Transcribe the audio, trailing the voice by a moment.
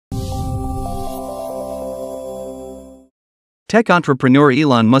Tech entrepreneur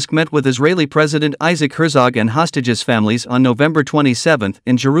Elon Musk met with Israeli President Isaac Herzog and hostages' families on November 27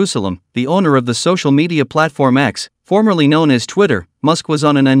 in Jerusalem. The owner of the social media platform X, formerly known as Twitter, Musk was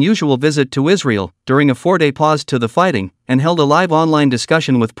on an unusual visit to Israel during a 4-day pause to the fighting and held a live online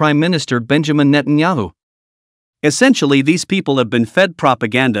discussion with Prime Minister Benjamin Netanyahu. Essentially, these people have been fed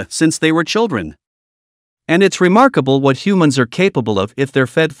propaganda since they were children. And it's remarkable what humans are capable of if they're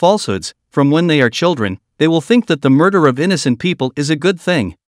fed falsehoods from when they are children. They will think that the murder of innocent people is a good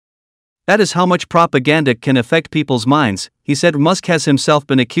thing. That is how much propaganda can affect people's minds, he said. Musk has himself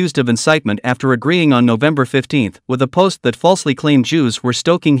been accused of incitement after agreeing on November 15 with a post that falsely claimed Jews were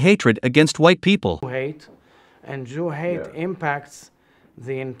stoking hatred against white people. Jew hate impacts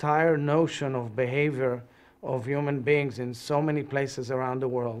the entire notion of behavior of human beings in so many places around the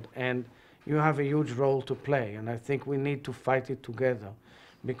world, and you have a huge role to play, and I think we need to fight it together.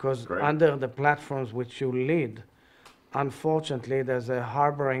 Because under the platforms which you lead, unfortunately, there's a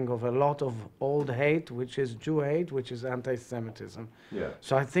harboring of a lot of old hate, which is Jew hate, which is anti-Semitism.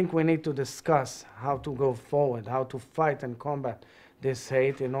 So I think we need to discuss how to go forward, how to fight and combat this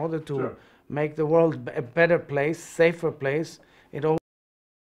hate in order to make the world a better place, safer place. It all